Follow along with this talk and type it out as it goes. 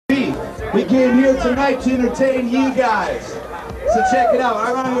We came here tonight to entertain you guys. So check it out.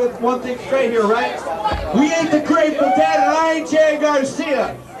 I run with one thing straight here, right? We ain't the Grateful Dead, and I ain't Jerry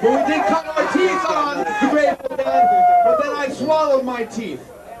Garcia. But we did cut our teeth on the Grateful Dead, but then I swallowed my teeth.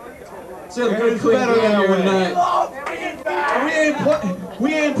 So it's better than one night.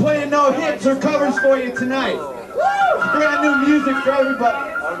 We ain't playing no hits or covers for you tonight. Brand new music for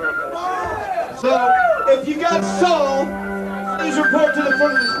everybody. So if you got soul, please report to the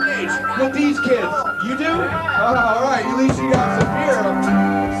front of the stage with these kids. You do? All right. At least you got some beer.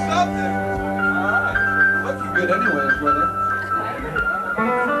 Something. All right. Looking good anyways, brother.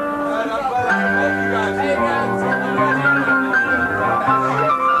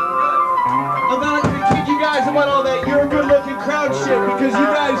 I'm not going to kid you guys about all that you're good-looking crowd shit because you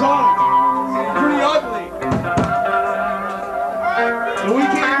guys aren't. Pretty ugly. And we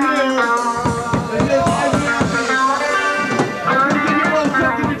came here and just I'm going to give you all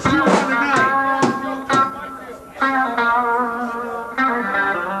something to chew on tonight.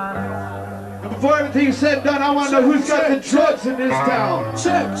 And before everything's said and done, I want to know who's got the drugs in this town.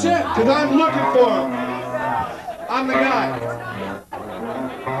 Check. Because I'm looking for them. I'm the guy.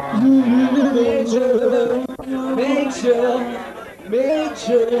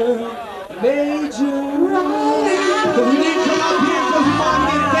 Major. But we didn't come up here because we want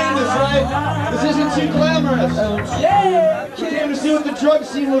to get famous, right? This isn't too glamorous. Yeah! We came to see what the drug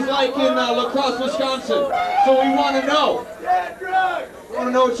scene was like in Crosse, Wisconsin. So we want to know. Yeah, drugs! We want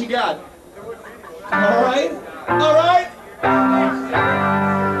to know what you got. All right? All right?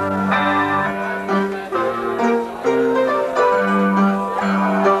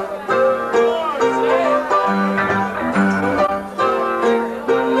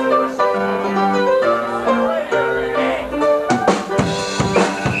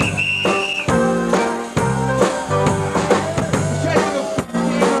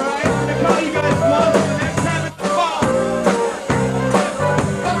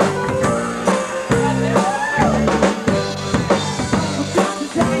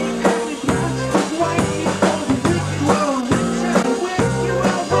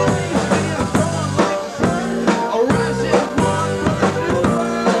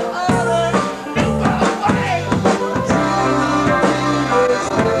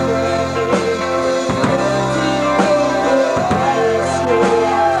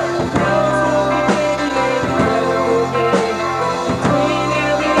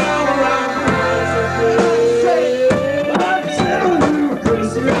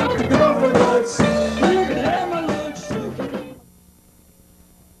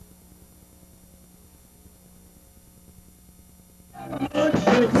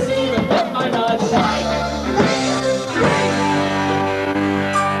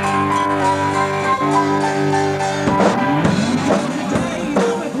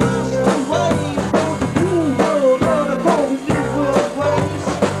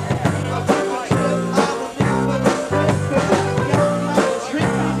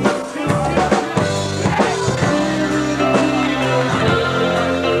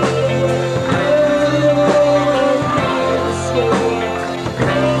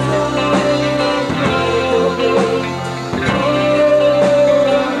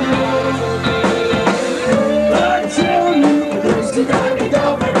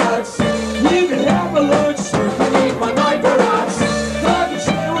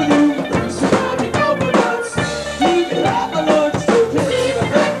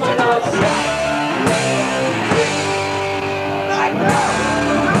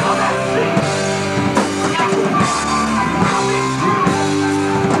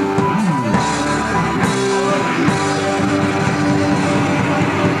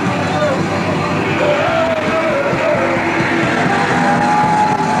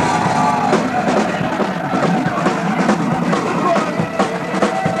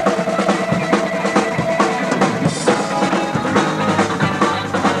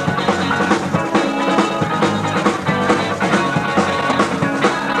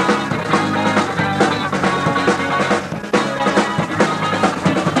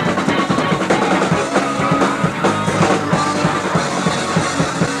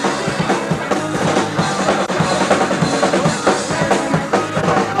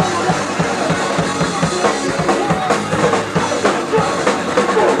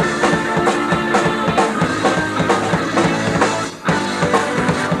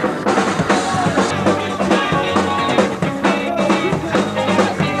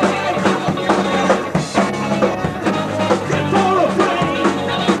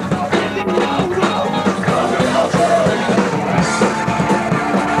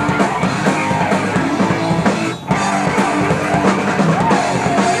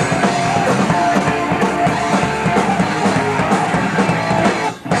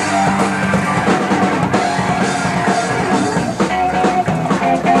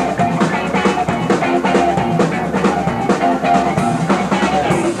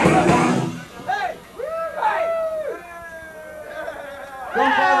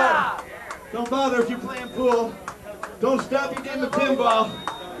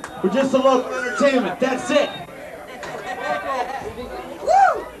 We're just a local entertainment. That's it.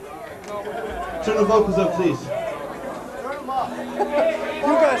 Turn the vocals up, please.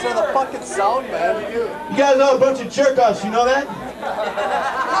 You guys are the fucking sound, man. You guys are a bunch of jerk-offs, you know that?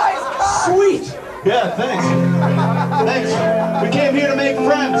 Sweet! Yeah, thanks. Thanks. We came here to make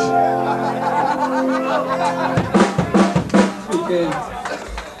friends.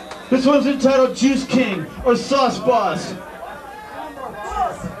 This one's entitled Juice King or Sauce Boss.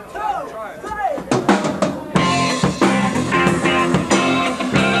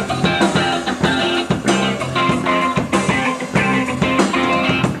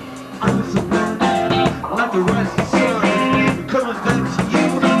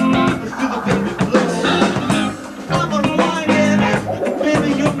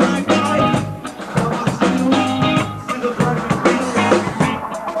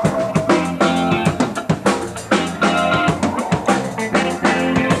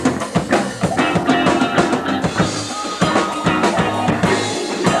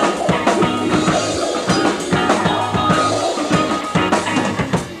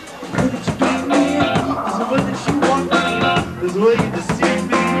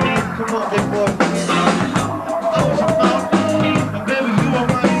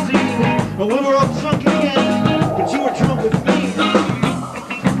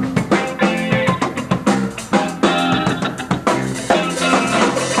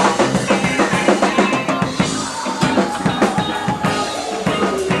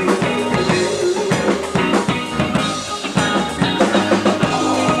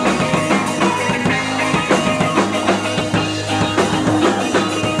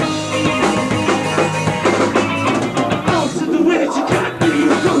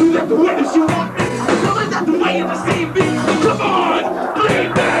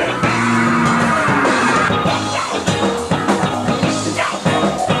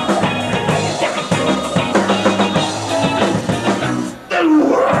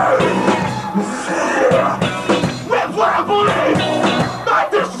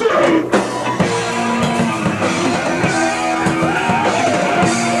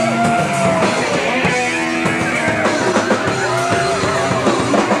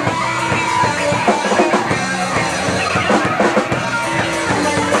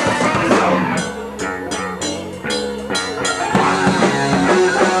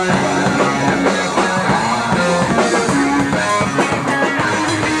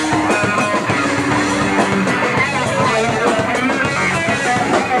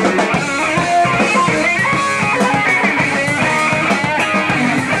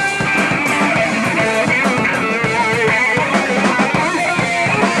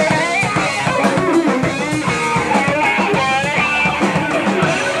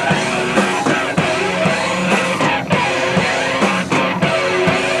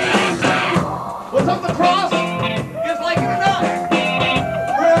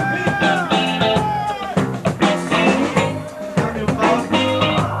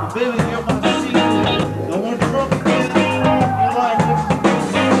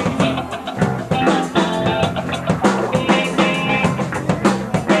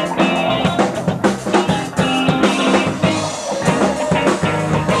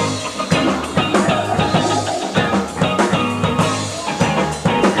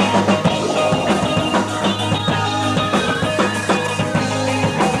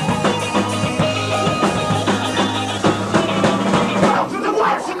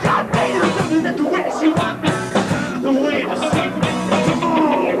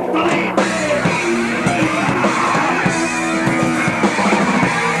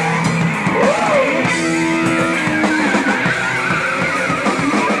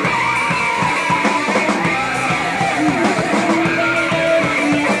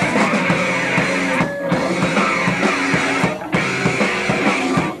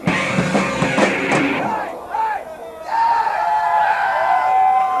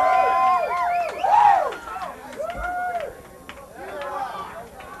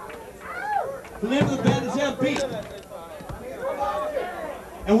 The name of the band is Beaph.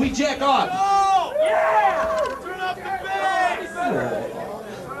 And we jack off. Oh! Yeah! Turn up the bass!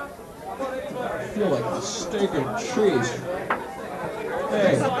 I feel like a steak and cheese.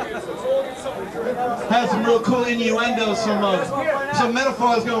 Hey. Has some real cool innuendos, some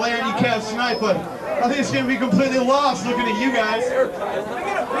metaphors going to lay on you cats tonight, but I think it's going to be completely lost looking at you guys.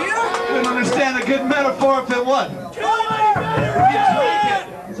 Couldn't understand a good metaphor if it what?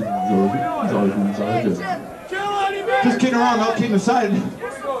 Just kidding around, not kidding aside.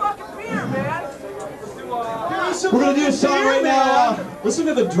 We're gonna do a song right now. Listen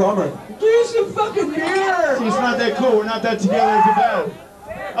to the drummer. Give me some fucking beer! See, it's not that cool. We're not that together as a band.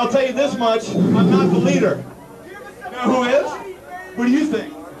 I'll tell you this much, I'm not the leader. You know who is? What do you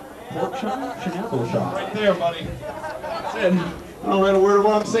think? Pork chop? Schnapple chop. Right there, buddy. That's it. I don't write a word of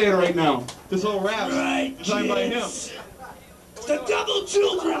what I'm saying right now. This whole rap is designed by him. The double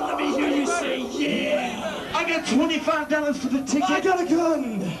children, let me hear you say yeah. I got $25 for the ticket. I got a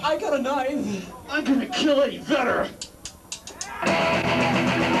gun. I got a knife. I'm gonna kill Eddie Vedder.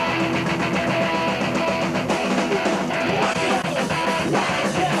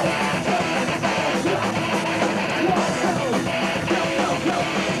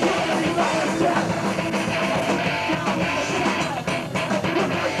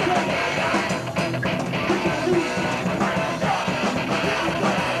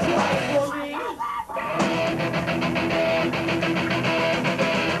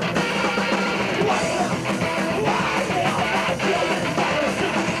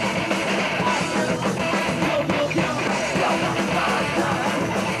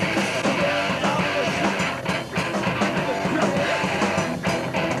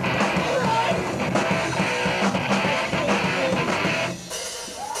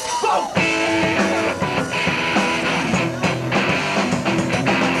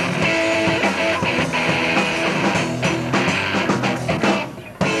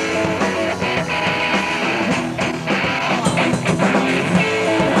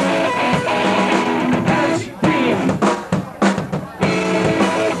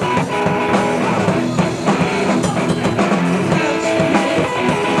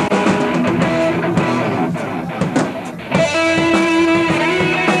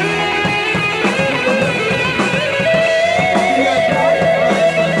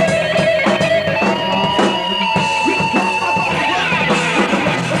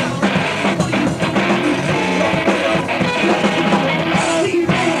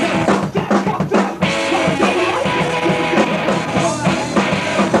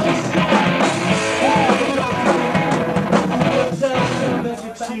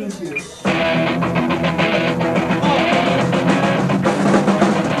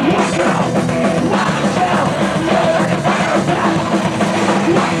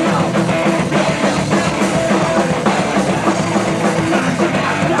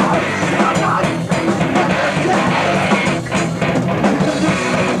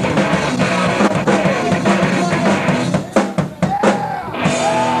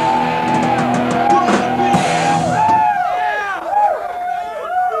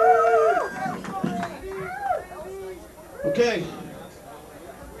 Okay.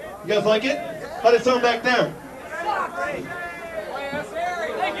 You guys like it? How'd it sound back there?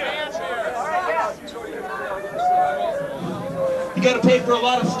 You gotta pay for a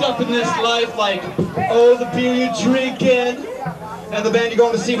lot of stuff in this life, like, oh, the beer you're drinking, and the band you're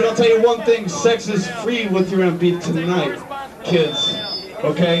going to see, but I'll tell you one thing, sex is free with your Beaph tonight, kids,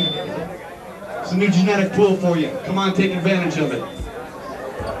 okay? It's a new genetic pool for you. Come on, take advantage of it.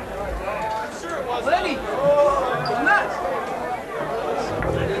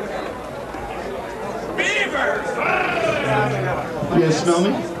 Beaver! You guys smell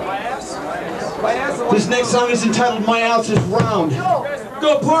me? This next song is entitled My House is Round.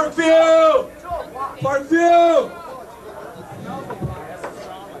 Go Parkview! Parkview!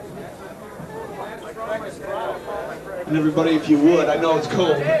 And everybody, if you would, I know it's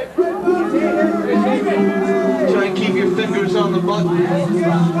cold. Try and keep your fingers on the button,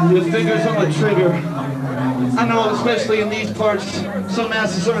 your fingers on the trigger. I know, especially in these parts, some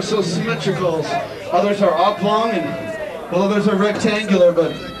asses are so symmetrical. Others are oblong and, well, others are rectangular,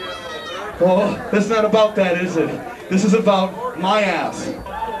 but, well, that's not about that, is it? This is about my ass.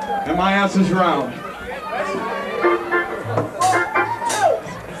 And my ass is round.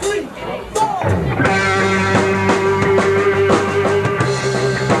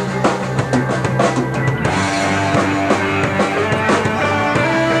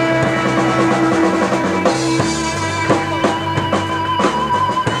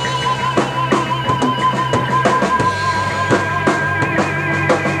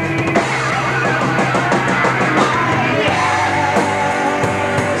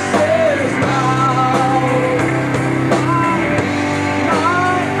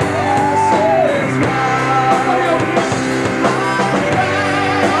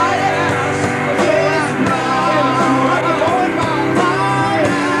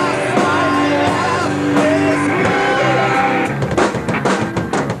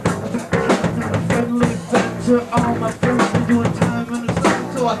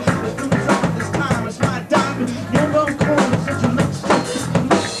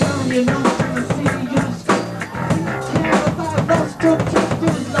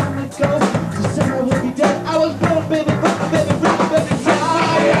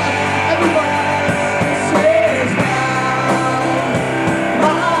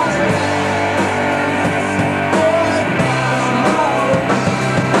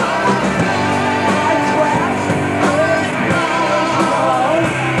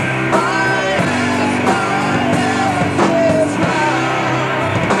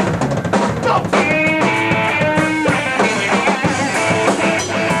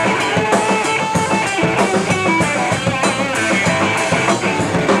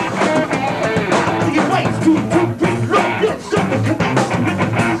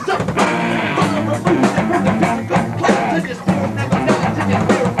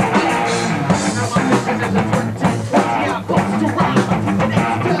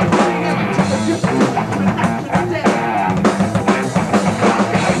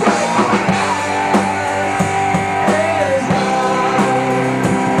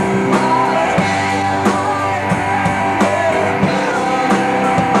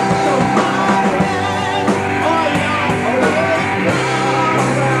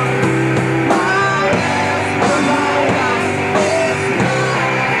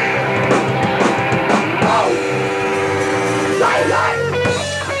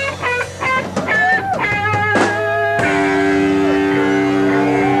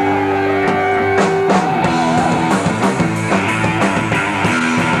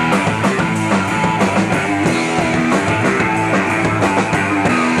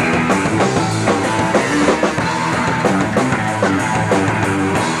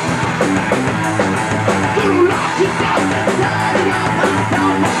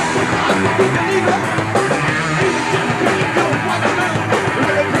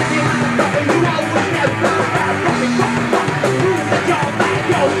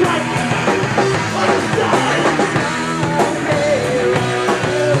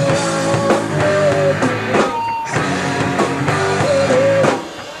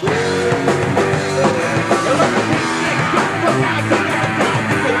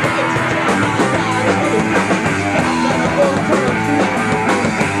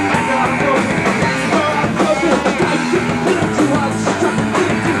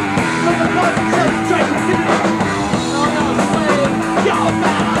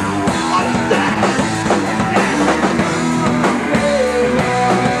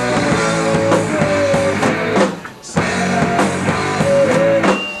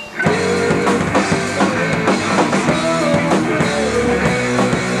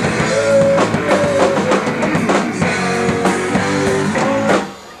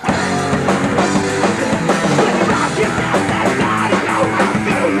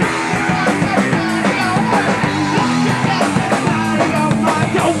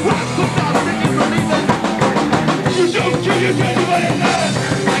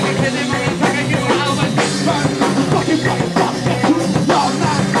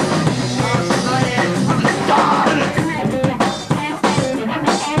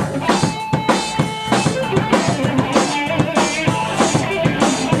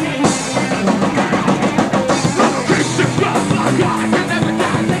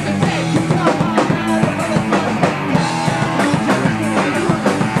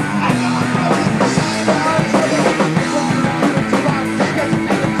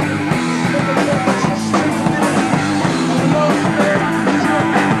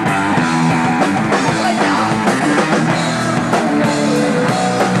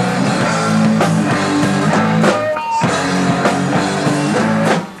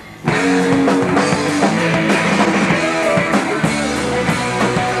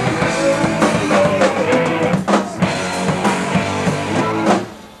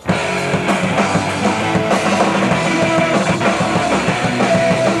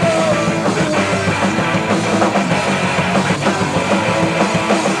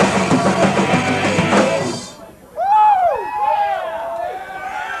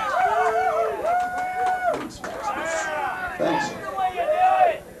 Thanks.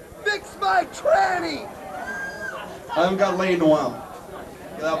 Fix my tranny! I haven't got laid in a while.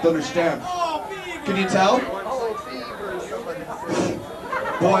 You'll have to understand. Can you tell?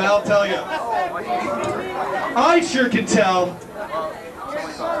 Boy, I'll tell you. I sure can tell.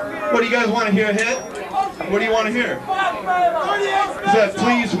 What do you guys want to hear, a hit? What do you want to hear? Is that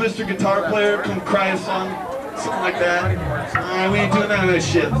Please Mr. Guitar Player, Come Cry a Song? Something like that. We ain't doing none of this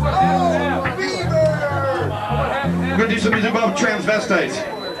shit. Beaver! We're gonna do some music about transvestites.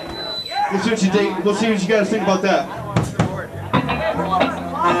 We'll see what you think. We'll see what you guys think about that.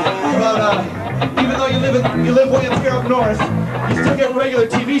 But even though you live way up here up north, you still get regular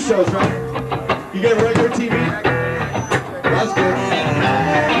TV shows, right? You get regular TV? That's good.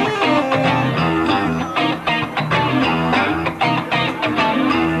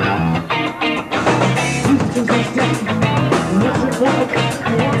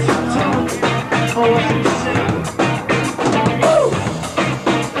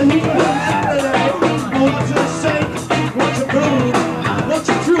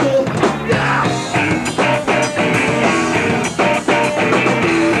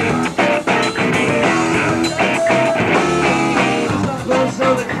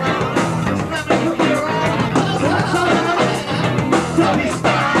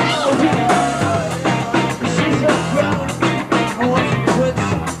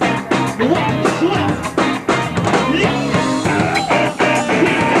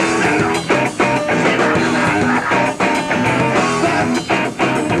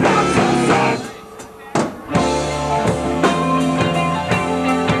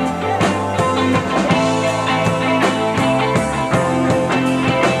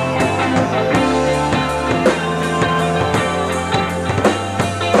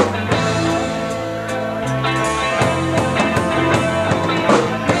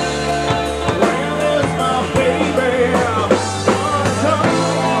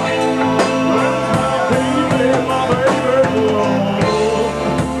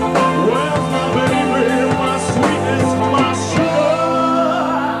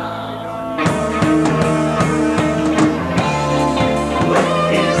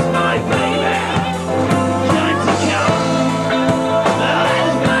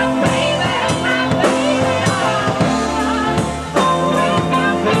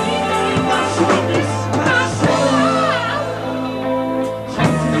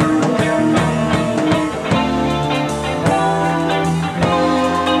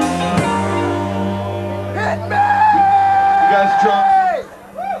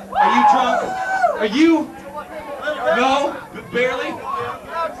 Are you? No? Barely?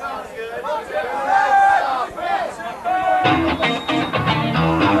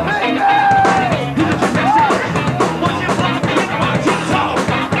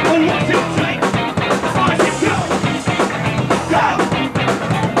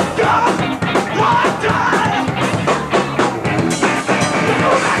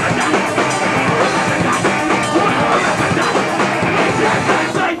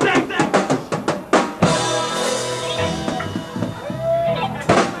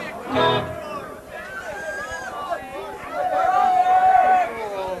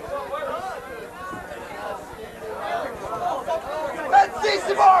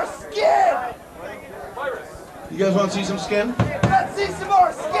 You guys want to see some skin? Let's see some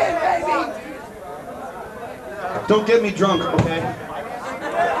more skin, baby! Don't get me drunk, okay?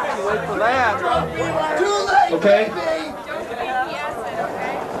 Wait for that. Too late, Okay. baby!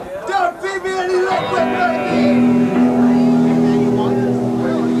 Don't feed me any liquid, baby!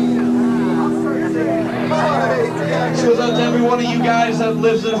 This goes out to every one of you guys that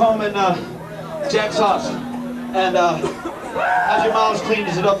lives at home in Jack's house. And as your mom's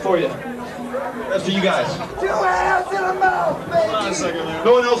cleans it up for you. That's for you guys. 2 hands in the mouth, baby! Hold on a second there.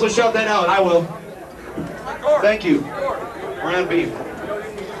 No one else will shout that out. I will. Thank you. We're on Beaver.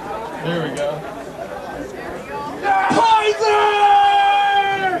 There we go. Poison!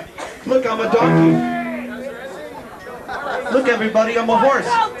 Look, I'm a donkey. Look, everybody, I'm a horse.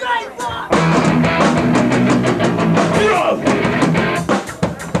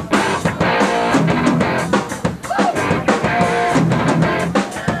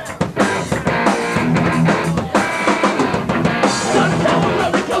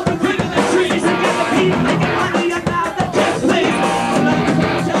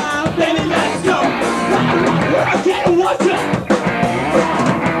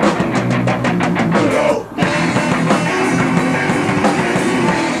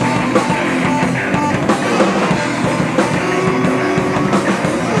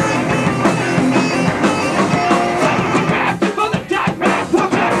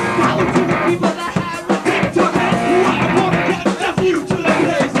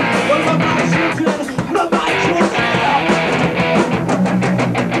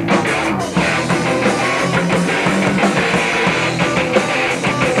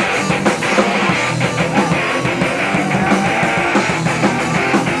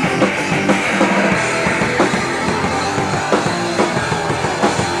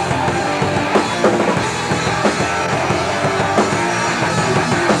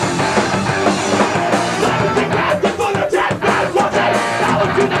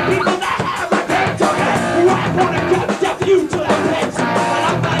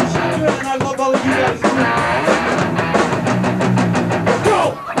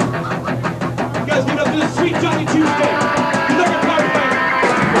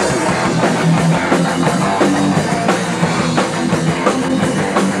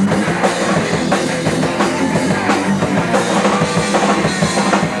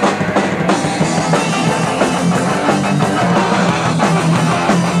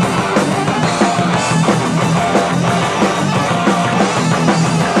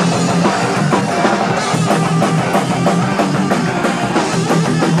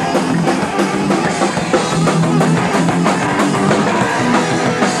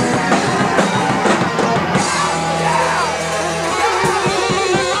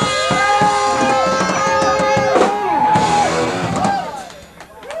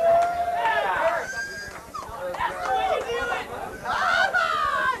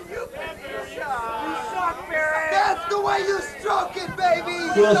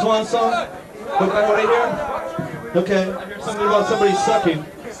 Who else wants some? Right here? Okay. I hear something about somebody sucking.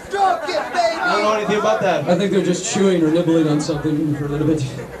 Stroke it, baby! I don't know anything about that. I think they're just chewing or nibbling on something for a little bit.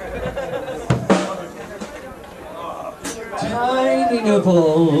 Tiny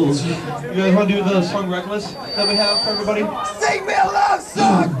nipples. You guys want to do the song Reckless that we have for everybody? Sing me a love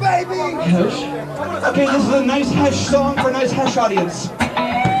song, baby! Hush. Okay, this is a nice hush song for a nice hush audience.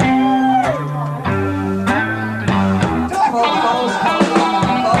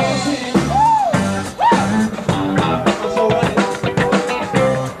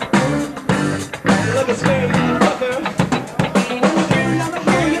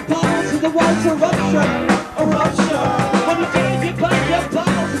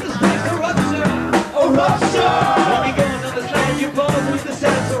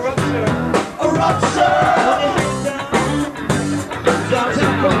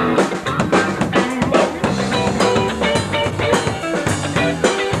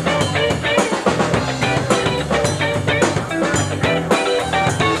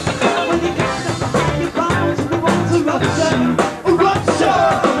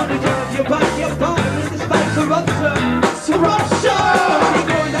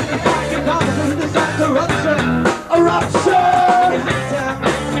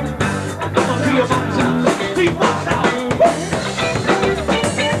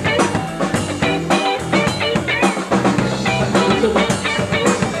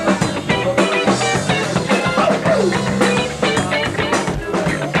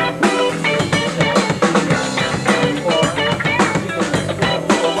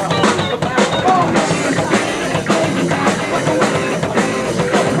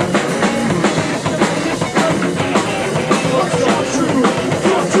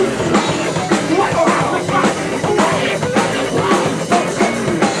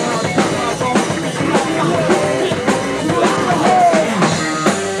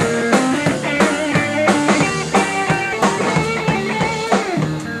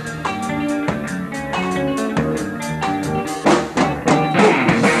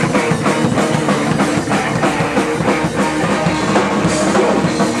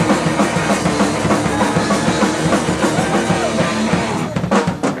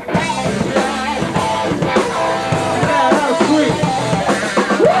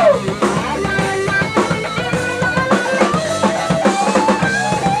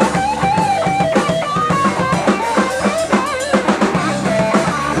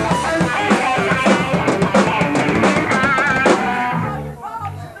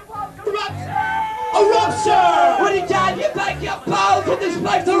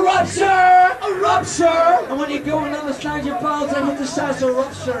 And when you're going on the side, your balls, I hit the size of a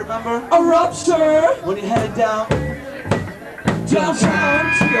rupture, remember? A rupture! When you're headed down,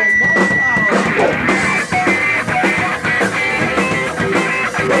 downtown to your mom's house.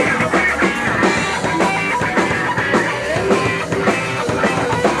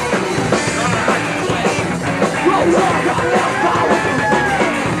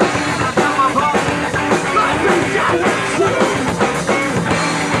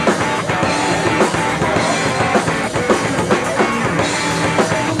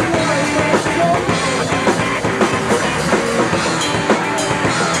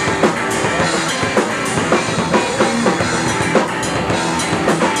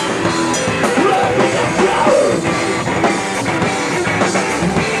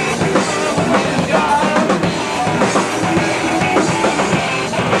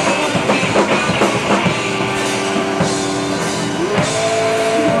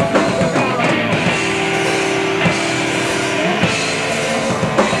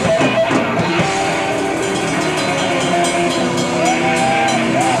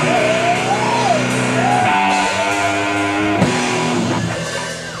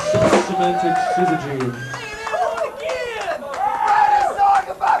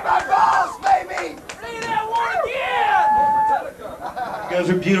 You guys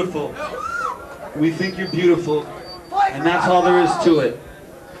are beautiful. We think you're beautiful, and that's all there is to it.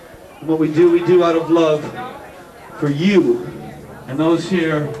 And what we do out of love for you and those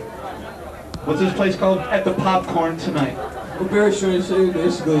here. What's this place called? At the Popcorn tonight. What Barry's trying to say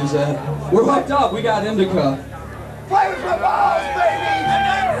basically is that we're hooked up. We got indica. Play with my balls, baby!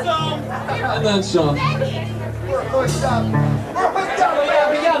 And then some. We're hooked up. We're hooked up,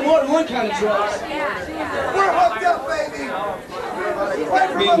 baby! We got more than one kind of drugs. We're hooked up, baby! Play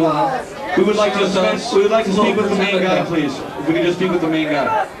with my balls! We would like to speak with the main guy, please. If we could just speak with the main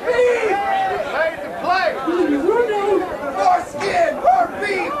guy. More skin! More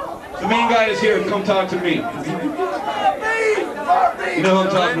beef! The main guy is here. Come talk to me. More beef! More beef! You know what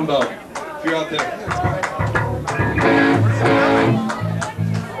I'm talking about. If you're out there.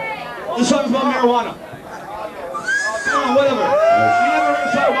 This song's about marijuana. Oh, whatever. You never heard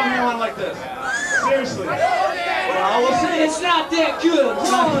a song about marijuana like this. Seriously. Well, we'll see. It's not that good.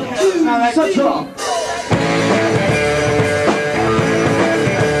 It's not that good. All.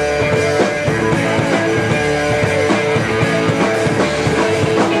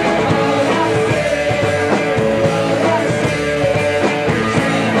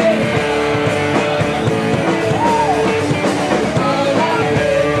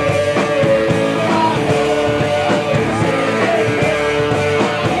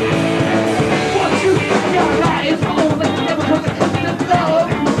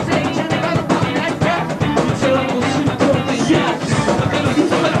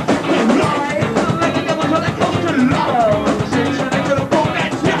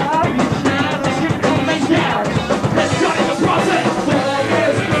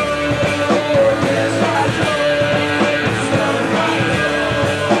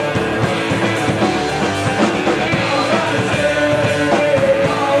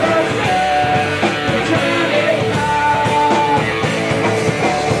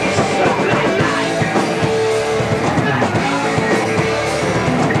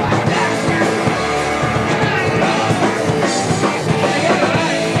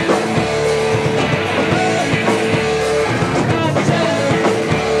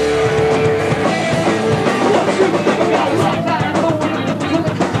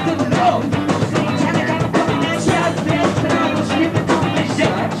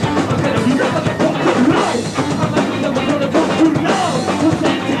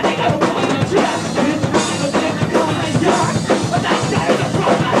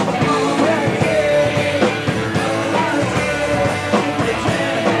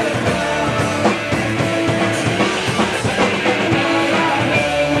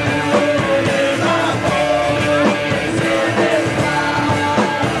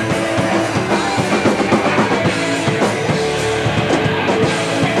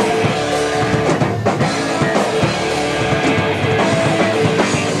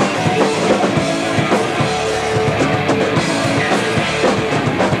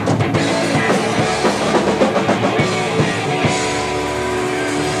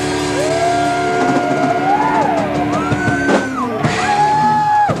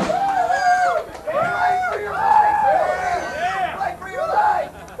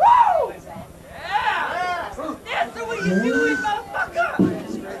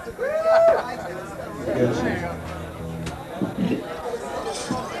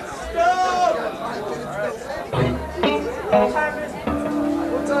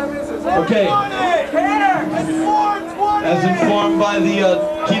 Okay. As informed by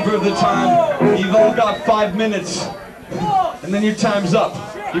the keeper of the time, you've all got 5 minutes, and then your time's up.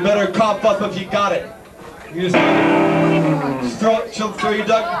 You better cough up if you got it. You just throw your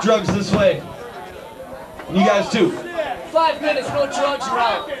drugs this way. And you guys too. 5 minutes, no drugs, you're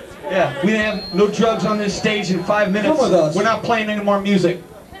out. Yeah, we have no drugs on this stage in 5 minutes. Come with us. We're not playing any more music.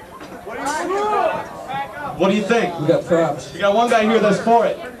 What do you think? We got props. We got one guy here that's for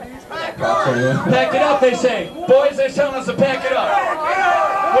it. Pack it up, they say. Boys, they're telling us to pack it up.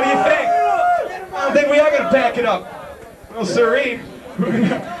 What do you think? I think we are gonna pack it up. Well, sirree,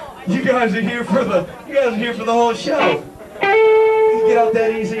 you guys are here for the whole show. You get out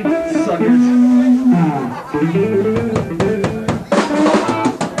that easy, suckers.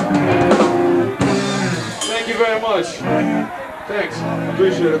 Thank you very much. Thanks.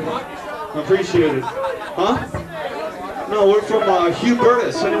 Appreciate it. Appreciate it. Huh? No, we're from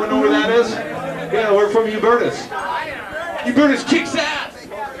Hubertus. Anyone know where that is? Yeah, we're from Hubertus. Hubertus kicks ass!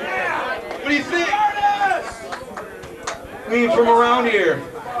 What do you think? I mean, from around here.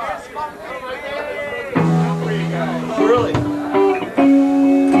 Really? I'm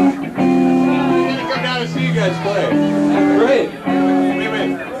gonna come down and see you guys play. Great.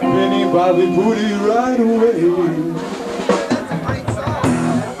 Wait. Anybody booty right away.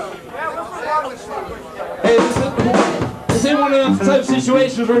 Hey, this ain't one of those type of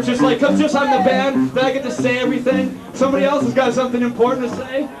situations where it's just like, cause just I'm the band, that I get to say everything. Somebody else has got something important to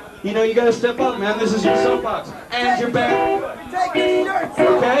say. You know, you gotta step up, man. This is your soapbox. And your band.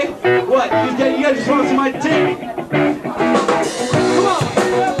 Okay? What? You guys just want to see my dick? Come on!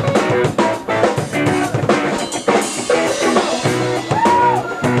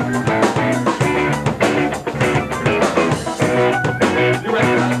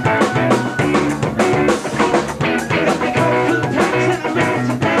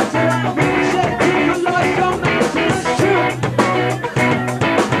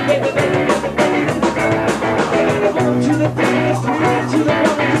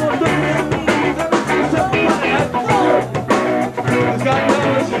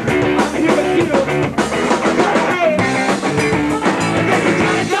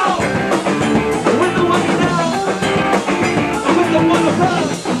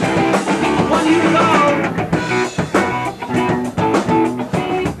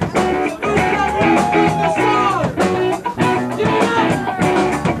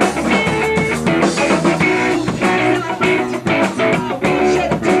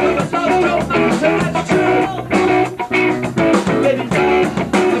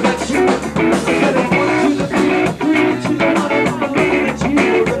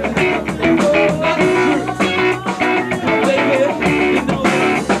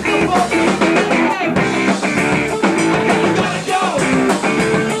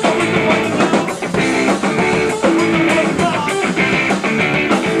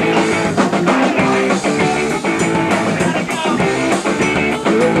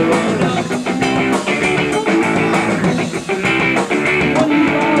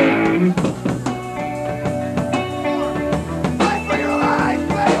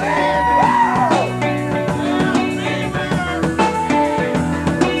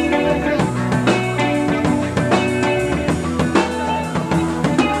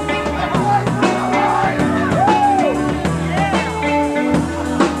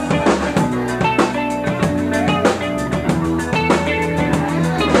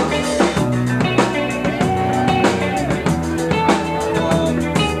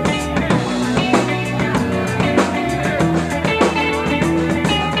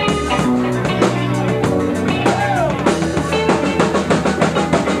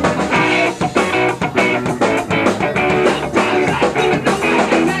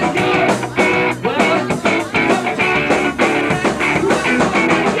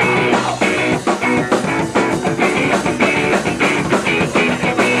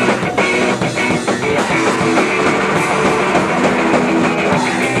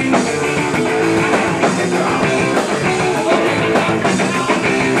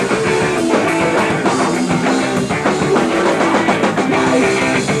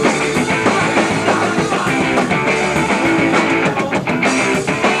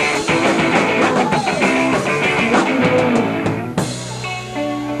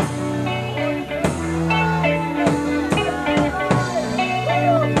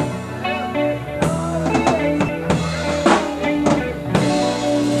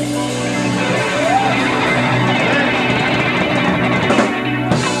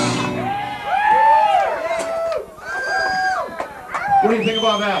 What do you think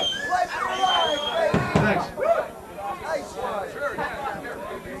about that? Thanks.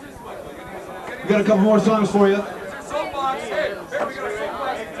 We got a couple more songs for you.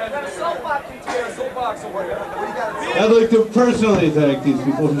 I'd like to personally thank these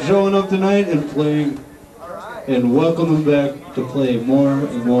people for showing up tonight and playing, and welcome them back to play more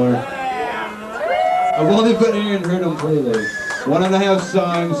and more. I've only been here and heard them play like 1.5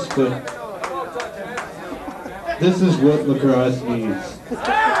 songs, but this is what lacrosse needs.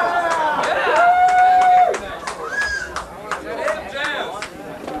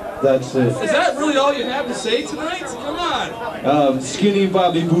 That's it. Is that really all you have to say tonight? Come on. Skinny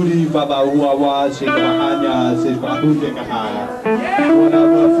Bobby Booty Baba Wawa Shikahanya Sipahudekahaya.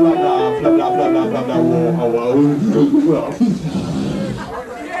 Whatever, blah blah blah blah blah blah blah blah.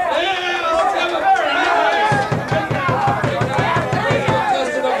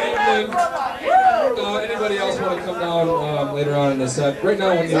 Anybody else want to come down later on in the set? Right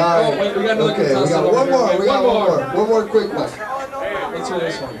now, we need. All right. Oh, wait, we got another contestant. We got one more. We got one more quick one. Let's hear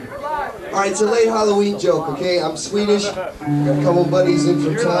this one. All right, it's a late Halloween joke, okay? I'm Swedish. Got a couple buddies in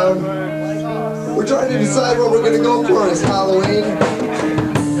from town. We're trying to decide what we're going to go for this Halloween.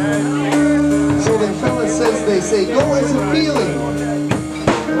 So the fella says, they say, go as a feeling.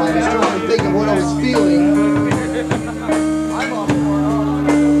 And I was trying to think of what I was feeling.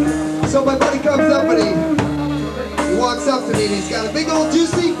 So my buddy comes up and he walks up to me and he's got a big old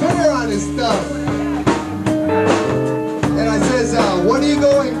juicy pear on his thumb. And I says, what are you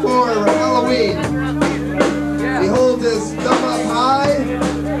going for Halloween? He holds his thumb up high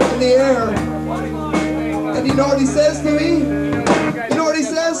in the air. And you know what he says to me? You know what he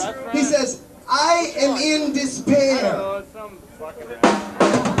says? He says, I am in despair.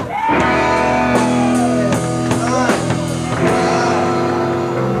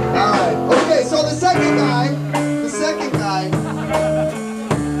 Alright. Okay, so the second guy,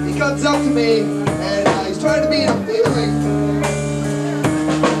 he comes up to me and he's trying to be in a feeling.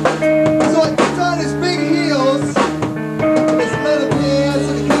 So he puts on his big heels, and his leather pants,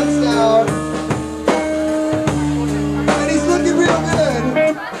 and he cuts down. And he's looking real good.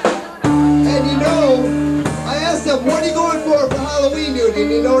 And you know, I asked him, what are you going for Halloween, dude? And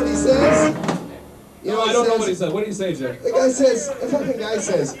you know what he says? You know what I don't know what he said. What did he say, Jay? The fucking guy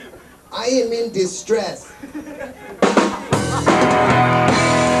says, I am in distress.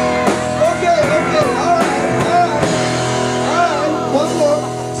 Okay, alright, one more.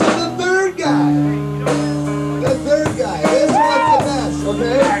 So the third guy, this one's the best,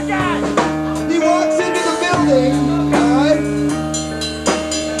 okay? He walks into the building, alright?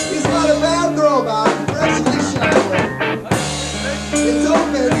 He's got a bathrobe on, freshly showered. It's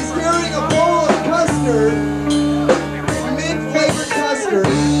open, he's carrying a bowl of custard, mint-flavored custard,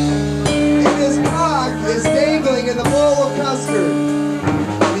 and his cock is dangling in the bowl of custard.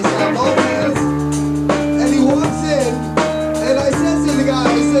 And he walks in, and I says to the guy,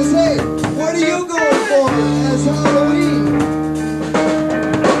 he says, hey, what are you going for as Halloween?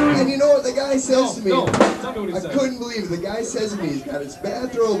 And you know what the guy says to me? Tell me what he I said. couldn't believe it. The guy says to me, he's got his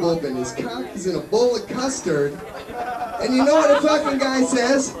bathrobe open, his cock is in a bowl of custard. And you know what the fucking guy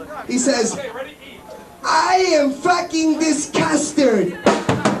says? He says, I am fucking this custard.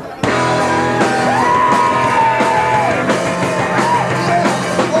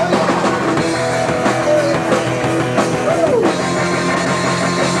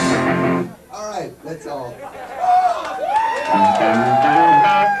 That's all.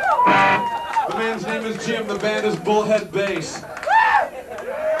 The man's name is Jim. The band is Bullhead Bass.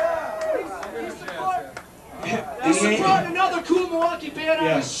 This is brought another cool Milwaukee band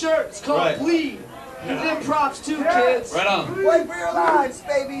on his shirt. It's called Bleed. Give them props too, kids. Right on. Wait for your lives,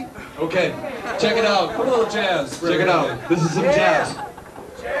 baby. Okay, Check it out. Put a little jazz. check it out. This is some jazz.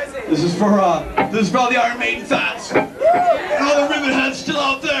 This is for all the Iron Maiden fans and all the ribbon heads still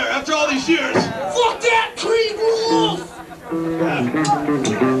out there after all these years. Fuck that, Creed rules!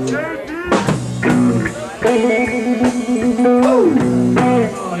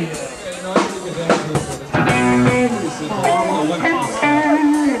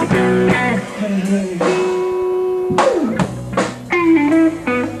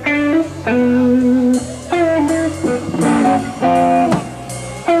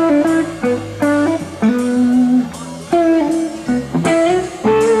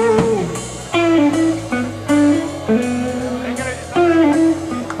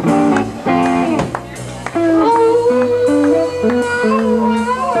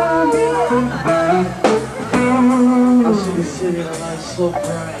 So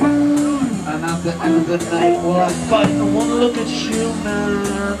bright, and at the end of the night, while I fight, I wanna look at you,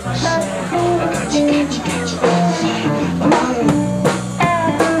 man. I say, I got you, fight.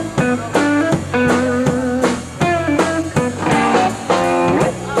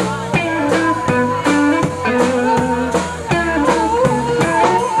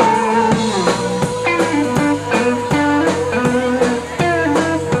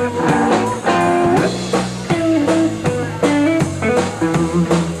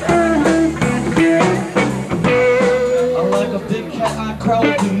 I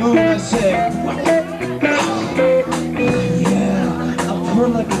crawled the moon, I said, yeah, I purr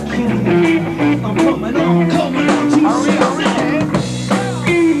like a kitty. I'm coming on to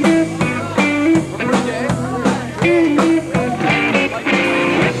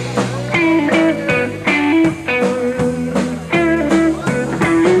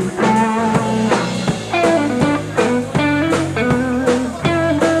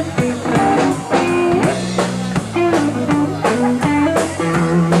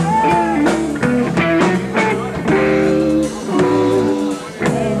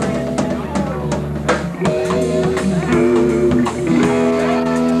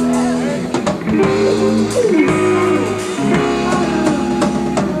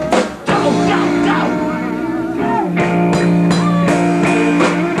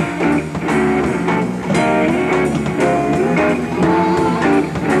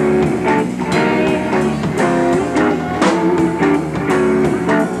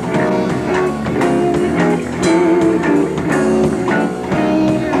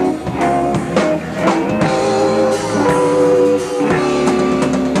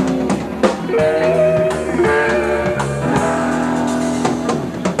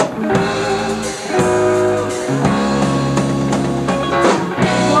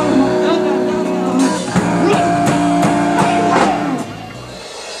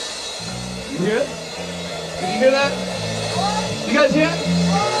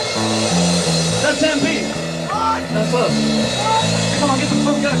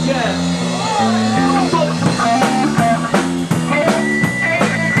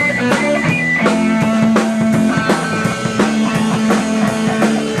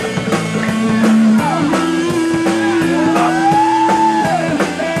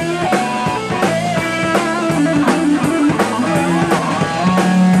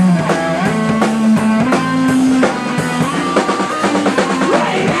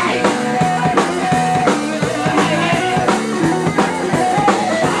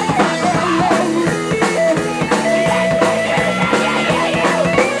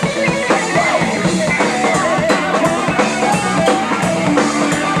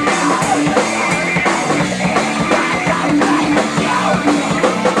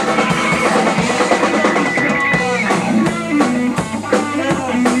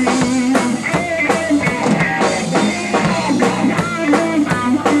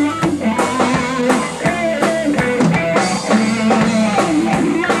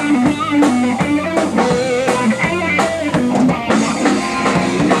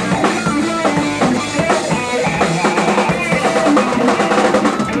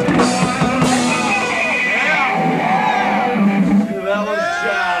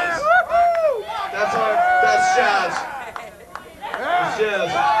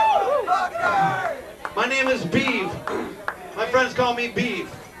sunset. My name is Beaver. My friends call me Beaver.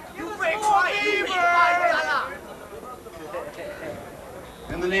 You big Beaver!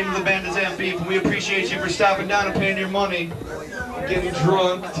 And the name of the band is Beaph, and we appreciate you for stopping down and paying your money, getting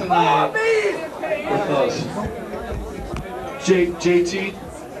drunk tonight with us. JT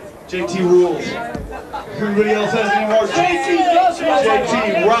rules. Everybody else has any more?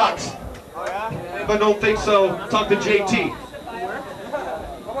 JT rocks. If I don't think so, talk to JT.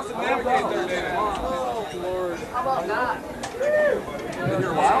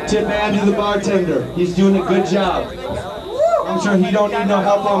 Tip Andrew the bartender. He's doing a good job. I'm sure he don't need no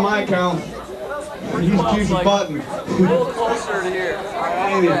help on my account. He's keeps a button. A little closer to here.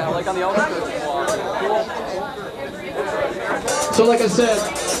 Yeah, like on the outskirts. So like I said,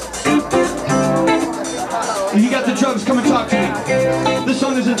 if you got the drums, come and talk to me. This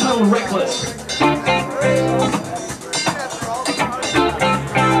song is entitled Reckless.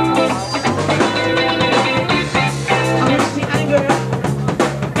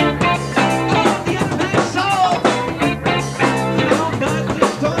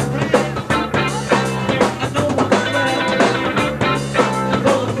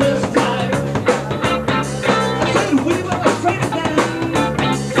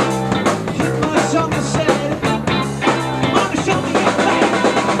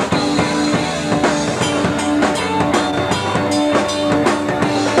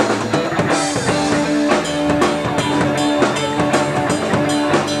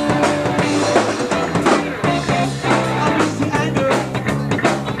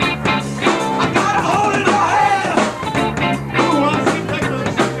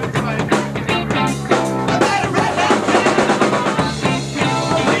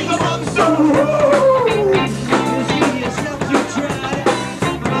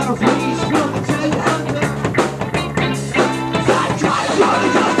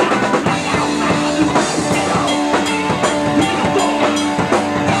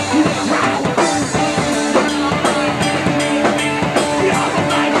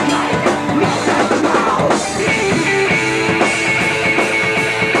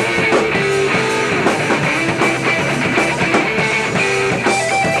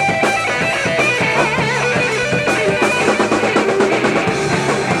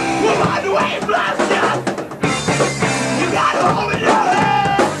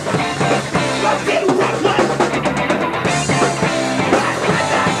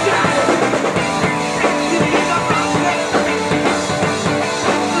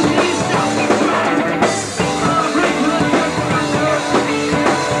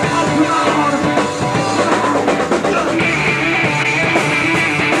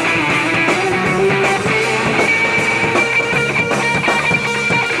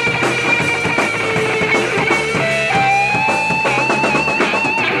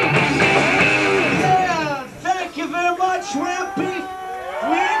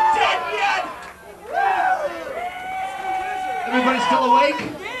 Everybody still awake?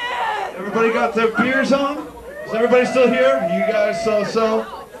 Everybody got their beers on? Is everybody still here? You guys so?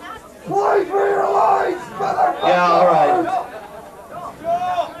 Fight for your lives, motherfucker! Yeah, alright.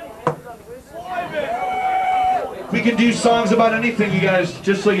 We can do songs about anything, you guys,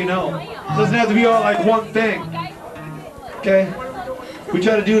 just so you know. It doesn't have to be all like one thing. Okay? We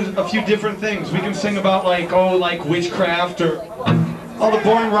try to do a few different things. We can sing about like, oh, like witchcraft or all the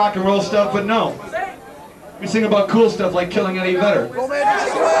boring rock and roll stuff, but no. We sing about cool stuff like killing Eddie Vedder.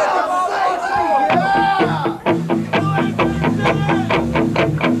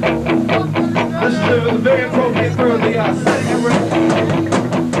 This is a very appropriate for the setting.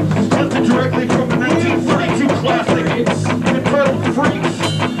 Lifted directly from the 1932 classic, entitled Freaks.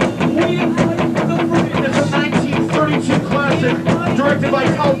 It's a 1932 classic, directed by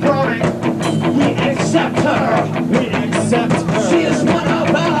Paul Browning. We accept her. We accept her. She is one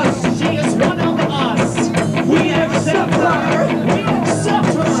of us. She is one of us. We accept her. We accept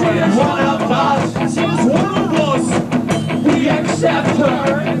her. She is one of us. She is one of us. We accept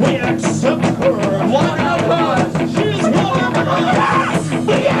her. We accept her. One of us. She is one of us.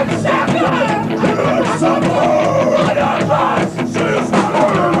 We accept her. We accept her. One of us. She is one of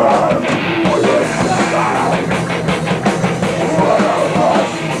us. We accept her. One of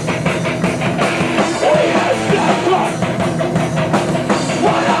us.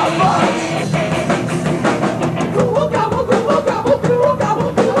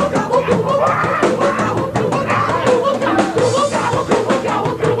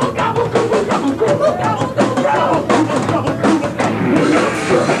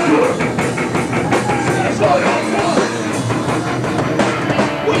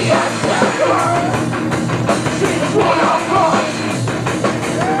 We accept her. One of us.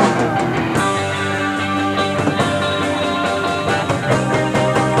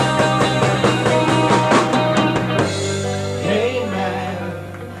 Hey man,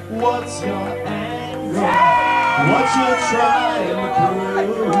 what's your angle? What you're trying to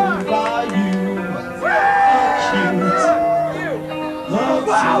prove? Are you cute? Love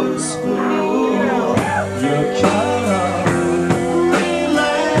to school. You're kind of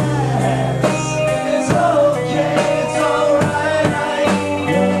relax. It's okay, it's alright.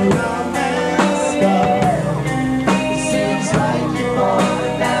 You're a mascot. It seems like you're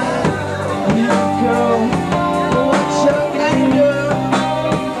falling down. You go. What's your anger?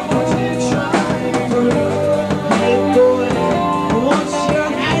 What you trying to prove? Hey boy, what's your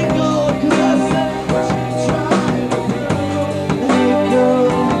angle? 'Cause I said what you trying to prove. Hey girl,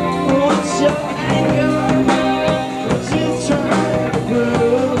 what's your anger? What you trying to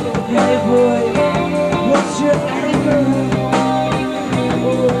prove? Hey boy, what's your anger?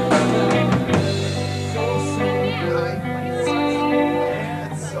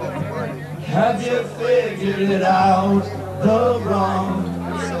 Have you figured it out? The wrong,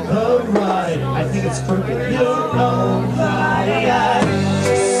 the right. I think it's crooked. Your own right.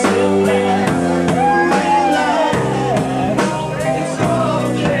 Just sit back, relax. It's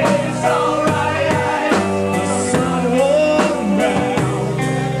okay, it's alright. The sun will melt,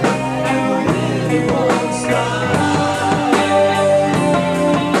 and the wind won't stop.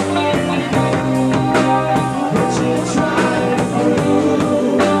 What you trying to prove?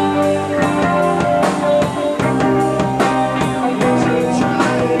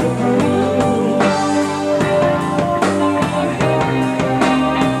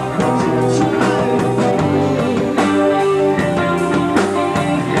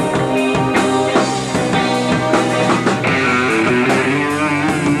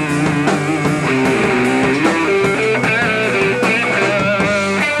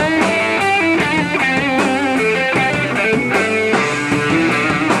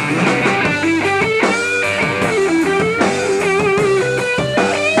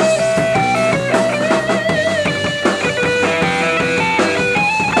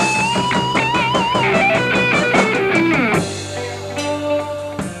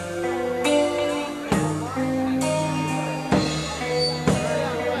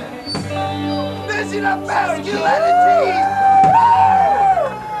 Mission of masculinity!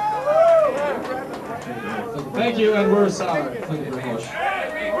 Thank you, and we're sorry. Thank you very much.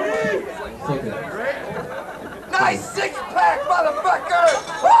 Thank you. Nice six-pack, motherfucker!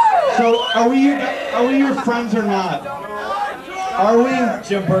 So, are we your friends or not? Are we?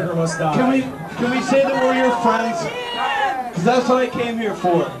 Jim Berger must die. Can we say that we're your friends? Because that's what I came here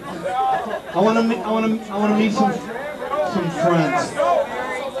for. I want to meet some friends.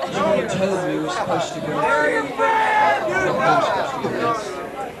 Someone told me we're supposed to go.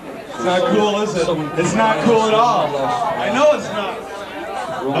 It's not cool, is it? It's not cool at all. I know it's not.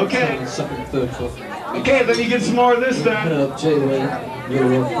 Okay. Second, third, fourth. Okay, then you get some more of this then. Put up Jay Wade. You're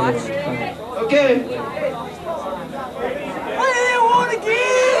real close. Okay.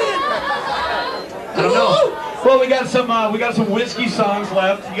 I don't know. Well, we got some whiskey songs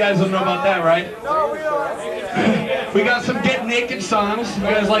left. You guys don't know about that, right? No, we don't. We got some get naked songs. You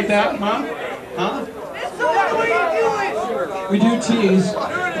guys like that, huh? Huh? We do tease.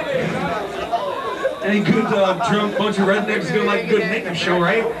 Any good drunk bunch of rednecks gonna like a good naked show,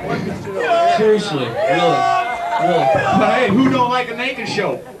 right? Seriously, really. But hey, who don't like a naked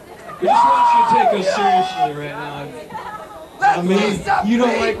show? We just want you to take us seriously right now. I mean, you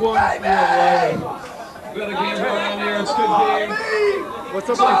don't like one, you don't like it. We got a game going on here, it's a good game. What's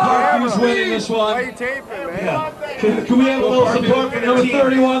up, Who's winning this one? Why are you taping, man? Yeah. Can we have a little support for the Number team?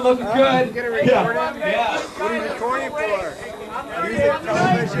 31 looking good. Yeah. What are you recording for? Music,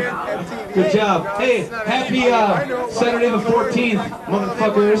 television, MTV. Good job. Hey, happy Saturday the 14th,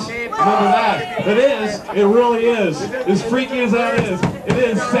 motherfuckers. Remember that. It is. It really is. As freaky as that is, it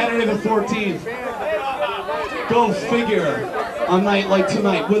is Saturday the 14th. Go figure. On a night like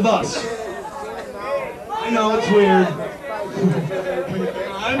tonight with us. I know it's weird.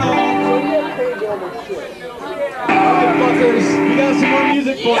 I know. Alright, fuckers. We got some more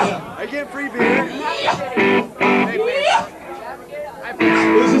music for you. I get free beer.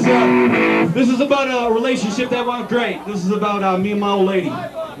 This is about a relationship that went great. This is about me and my old lady. Me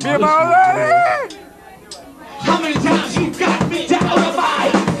and my old lady! How many times you got me down on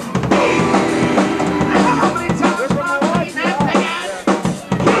my... How many times am I walking that bad?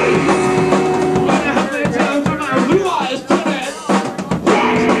 How many times am I blue eyes to that?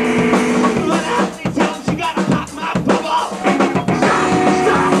 How many times you gotta pop my bubble? Stop!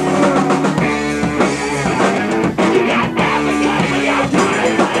 You got never got me out to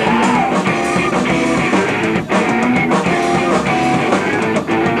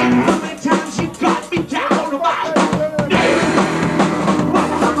how many times you got me down on my...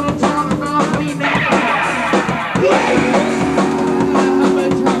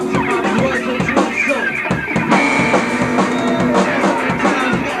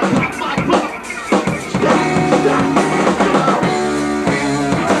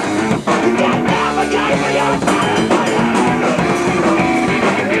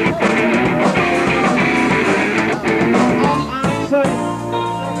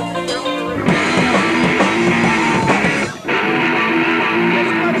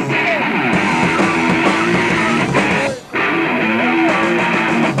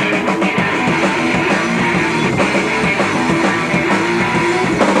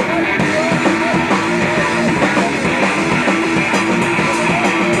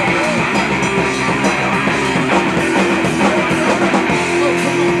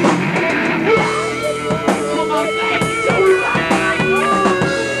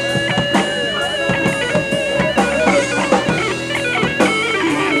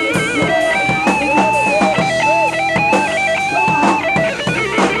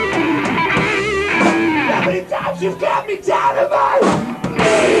 You've got me down to my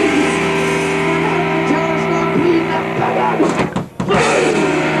knees. Times my peanut butter.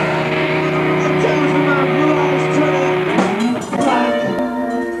 Times when my blue eyes turn black.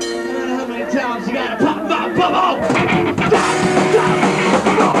 And how many times you gotta pop my bubble? Stop!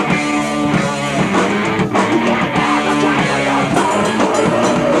 Come on! You gotta have a time of your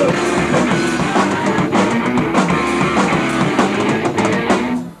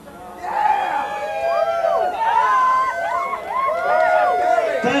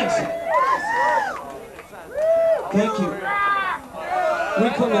Thanks. Thank you. We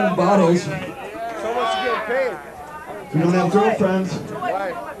come in bottles. So much you getting paid. We don't have girlfriends.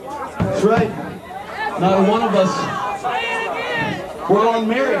 Why? That's right. Not one of us. We're all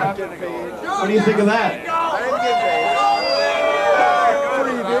married. Getting paid. What do you think of that? I didn't get paid.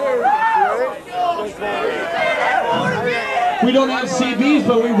 Free beer, right? We don't have CBs,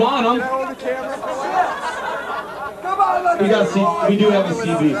 but we want them. Hold the camera. We do have a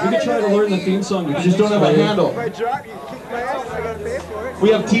CB. We could try to learn the theme song. We just don't have a handle. If I drop, you kick my ass, I gotta pay for it. We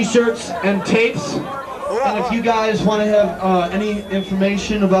have t-shirts and tapes. And if you guys want to have any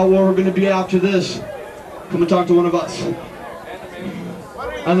information about where we're going to be after this, come and talk to one of us.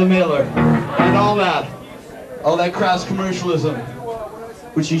 And the mailer. And all that. All that crass commercialism.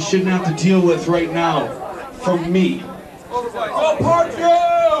 Which you shouldn't have to deal with right now. From me. Go Park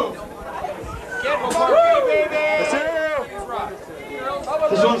View!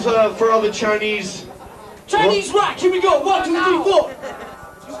 This one's for all the Chinese. Chinese rock, here we go. 1, 2, 3, 4.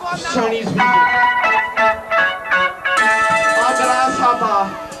 It's Chinese music. Grasshopper.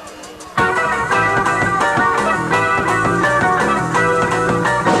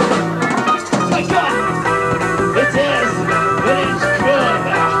 My God.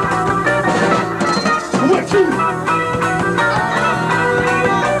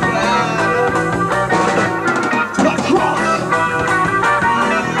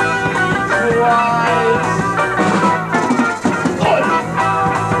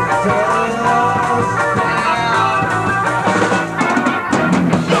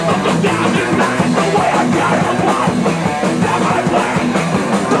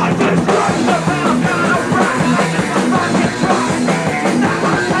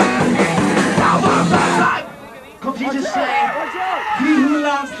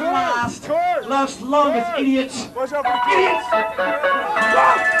 longest, idiots. Watch out for the Idiots!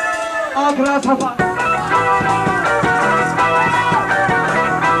 Oh, gracias.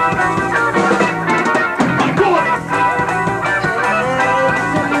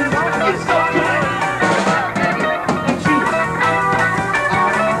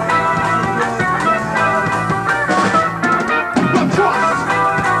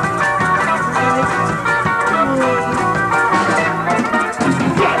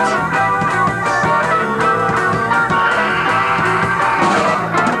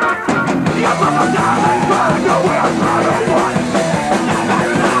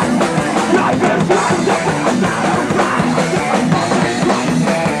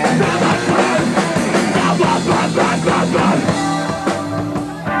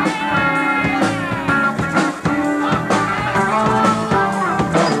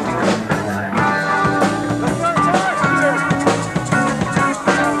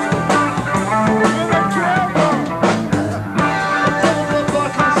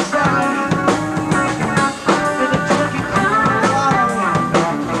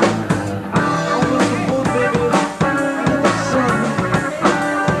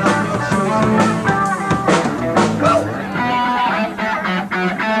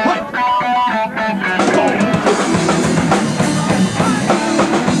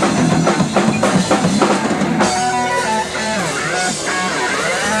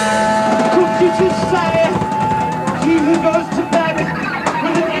 He who goes to bed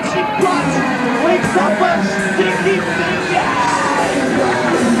with an itchy butt wakes up a sticky finger.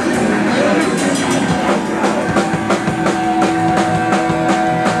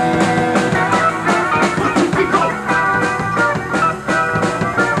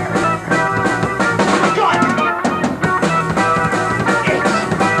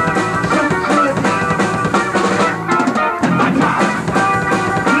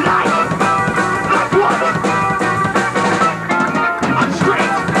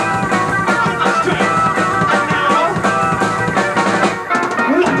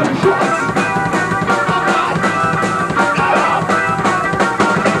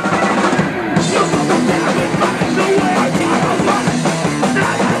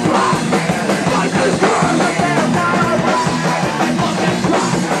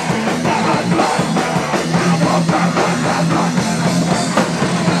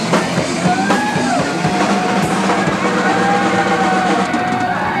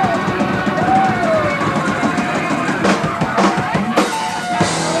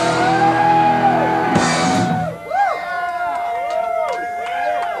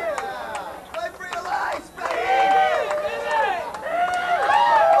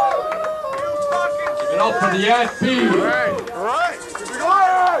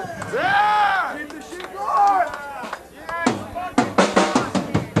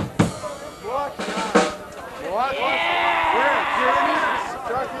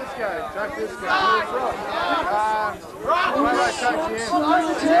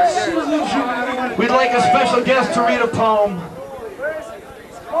 We'd like a special guest to read a poem.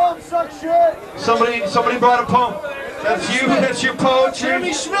 Somebody brought a poem. That's you, that's your poetry.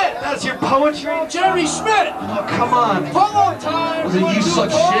 Jeremy Schmidt. That's your poetry. Jeremy Schmidt. Oh, come on. Polo time. Was it you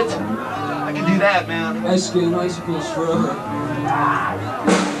suck shit? I can do that, man. Ice skating icicles forever.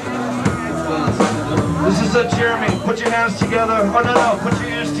 This is Jeremy. Put your hands together. Oh, no, put your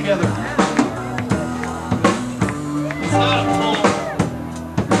ears together. It's not a poem.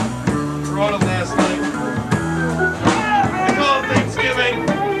 I wrote it last night. I call it Thanksgiving.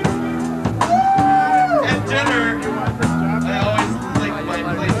 At dinner, I always like my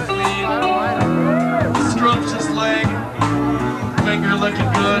plate clean. Scrumptious leg. Finger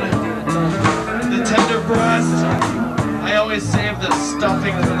looking good. The tender breast. I always save the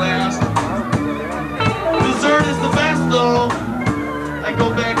stuffing to last. Dessert is the best though. I go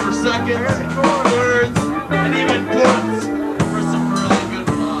back for seconds, thirds, and even fourths for some really good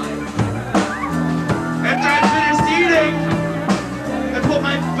wine. After I finished eating, I put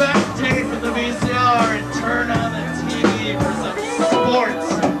my best tape in the VCR and turn on the TV for some sports.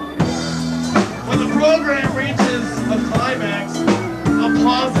 When the program reaches a climax, I'll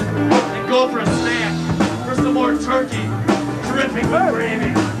pause it and go for a snack for some more turkey, dripping with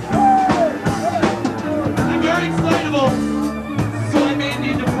gravy. Very excitable, so I may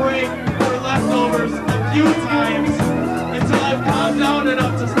need to break for leftovers a few times until I've calmed down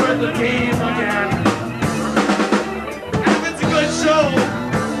enough to start the game again. And if it's a good show,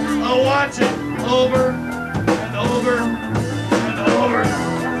 I'll watch it over and over and over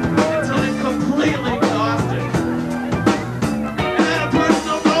until I'm completely exhausted. And on a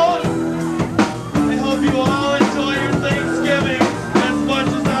personal note, I hope you all enjoy your Thanksgiving as much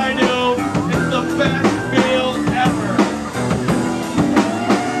as I do. It's the best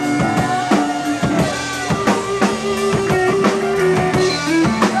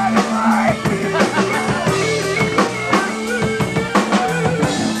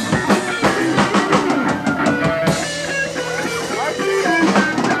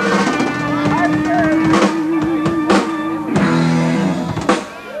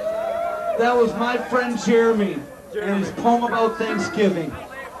friend Jeremy and his poem about Thanksgiving.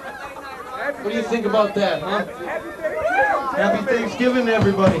 What do you think about that, huh? Happy Thanksgiving to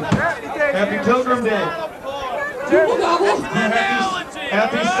everybody. Happy Pilgrim Day.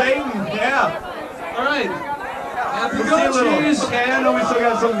 Happy Satan, yeah. All right. Happy Let's see a little. cheese. Okay, I know we still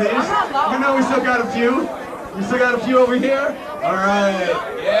got some of these. I know we still got a few. We still got a few over here. All right.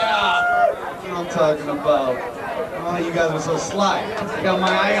 Yeah. That's what I'm talking about. Oh, you guys are so sly. I got my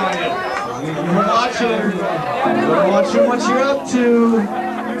eye on you. I'm watching. I'm watching what you're up to.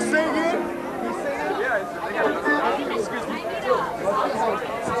 You singing? You singing? Yeah. Excuse me.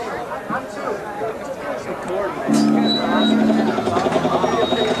 I'm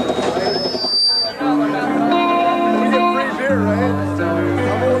We get free beer, right? So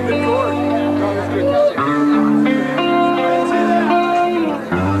I'm holding the cord. No, it's good.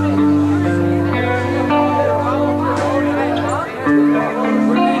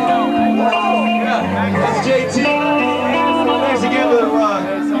 That's JT.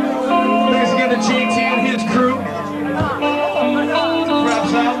 Thanks again to JT and his crew.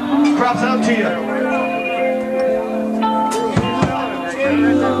 Props out to you.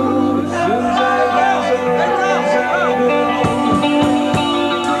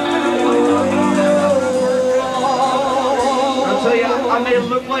 I'll tell you, I may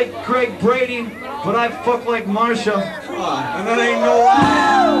look like Greg Brady, but I fuck like Marsha. And that ain't no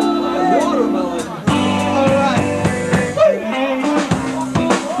lie. Watermelon. All right.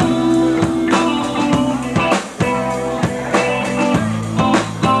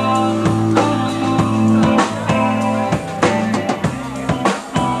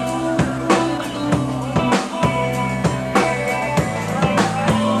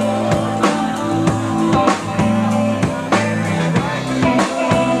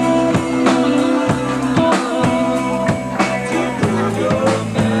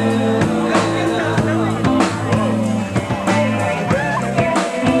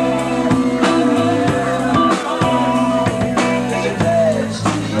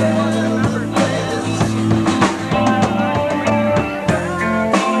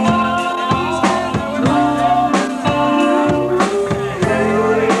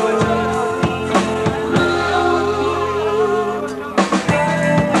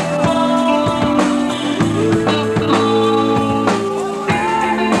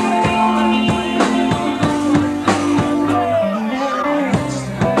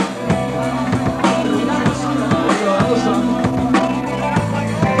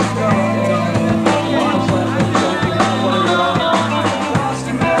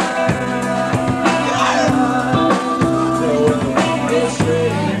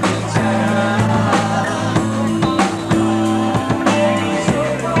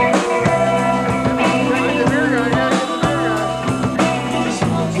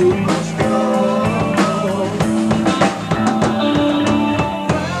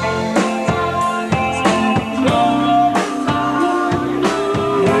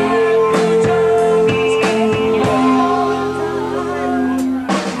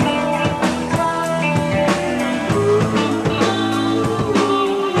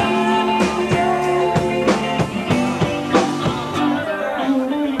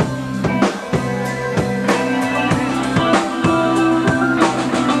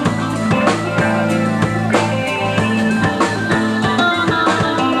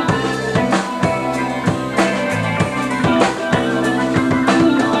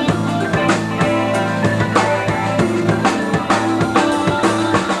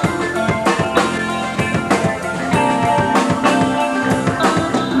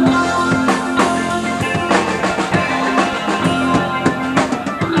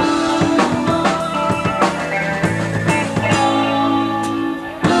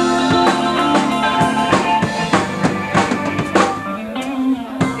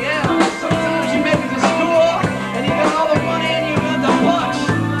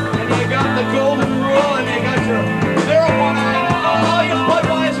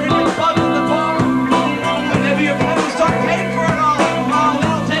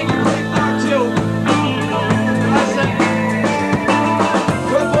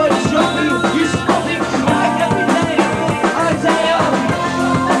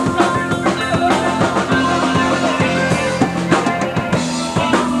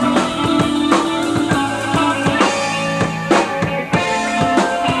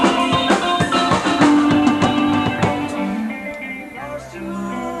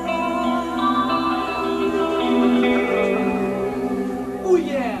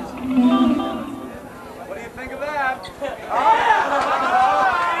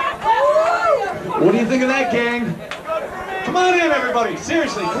 What do you think of that, gang? Come on in, everybody.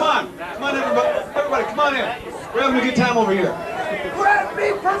 Seriously, come on. Come on, everybody. everybody, come on in. We're having a good time over here. Grant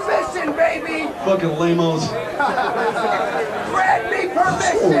me permission, baby! Fucking lamos. Grant me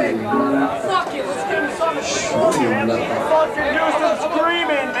permission! Fuck it, let's get this on the floor, man. Fucking do some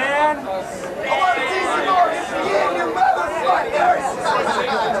screaming, man. I want to see some more skin, you motherfuckers!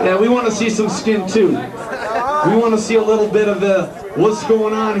 Yeah, we want to see some skin too. We want to see a little bit of the what's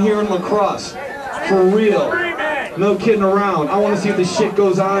going on here in La Crosse. For real. No kidding around. I want to see if this shit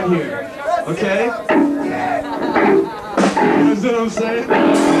goes on here. Okay? You know what I'm saying?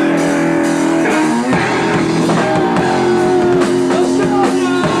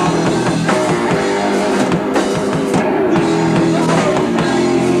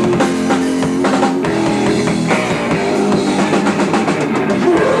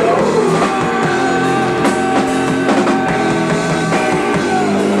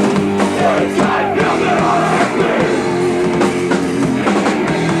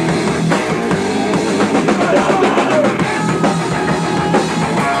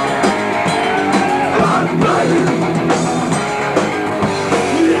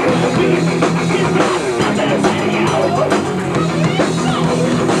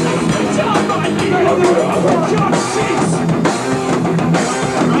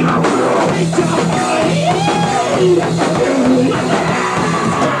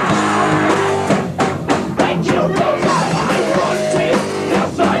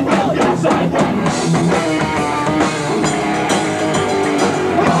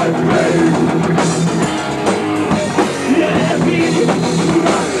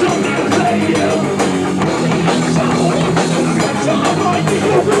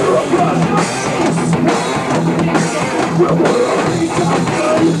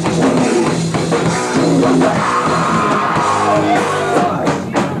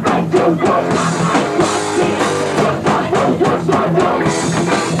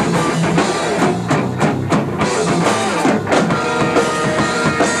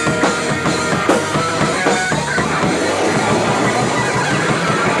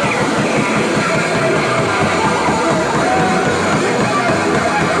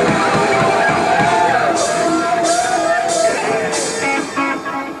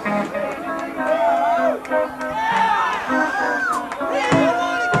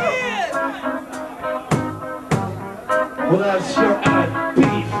 Well, that's your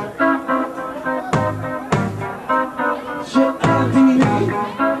beef. Your beef.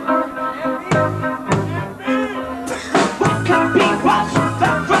 What could be what's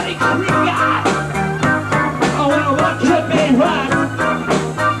that funny guy? Oh, well, what could be right?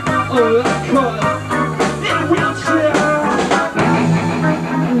 Oh, that could. In a wheelchair.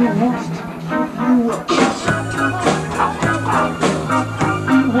 He wants to give you a kiss.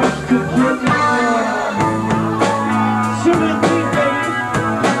 He wants to give you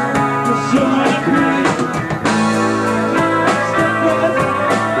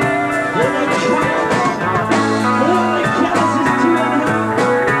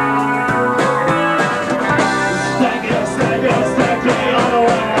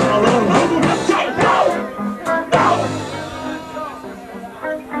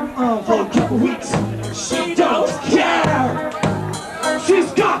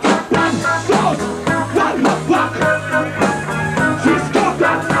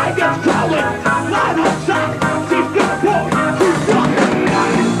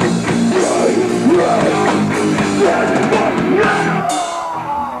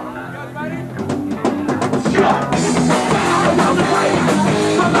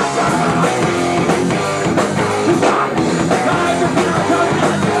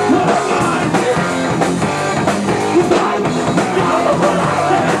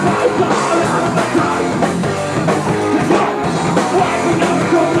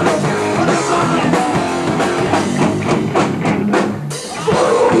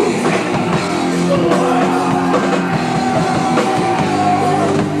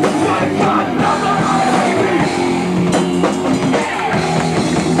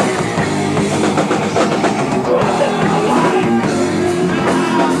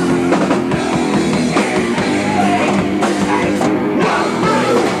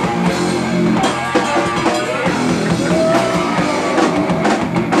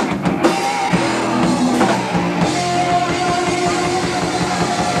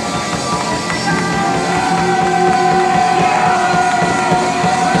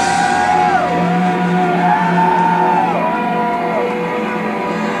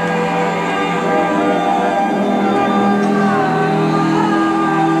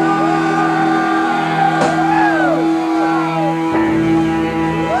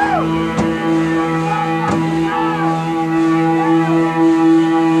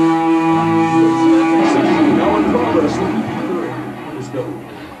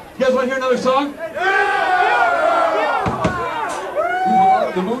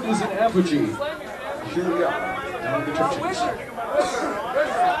The moon is in apogee. Here we are. Down the churches.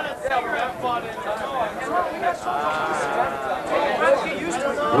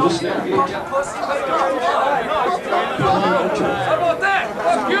 With a snap gauge. How about that?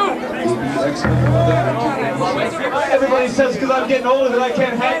 Fuck you! Everybody says because I'm getting older that I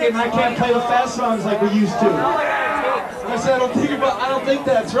can't hack it and I can't play the fast songs like we used to. I said I don't think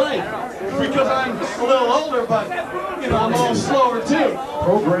that's right. Because I'm a little older, but you know I'm a little slower too.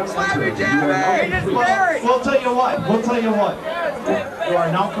 Program. We'll tell you what. You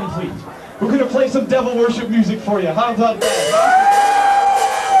are now complete. We're gonna play some devil worship music for you. How about that?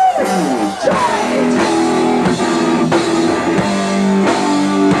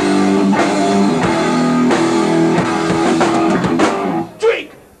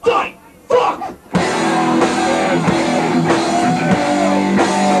 Drink, fight, fuck!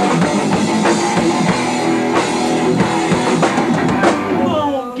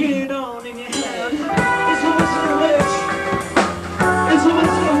 Won't get on in your head. It's a wizard of witch. It's a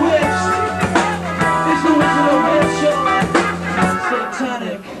wizard of witch. It's a wizard of witch.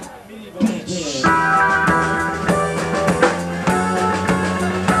 Satanic bitch.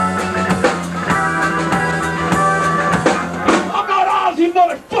 I'm not Ozzy,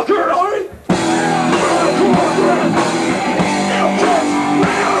 motherfucker, alright?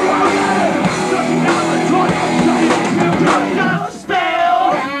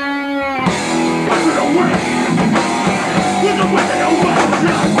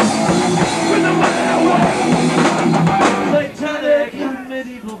 Satanic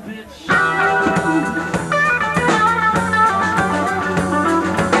medieval bitch.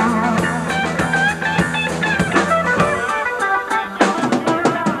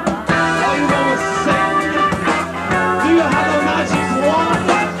 All you know is sing. Do you have a magic wand?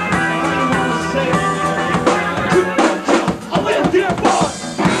 All you know is sing. I live here, boss.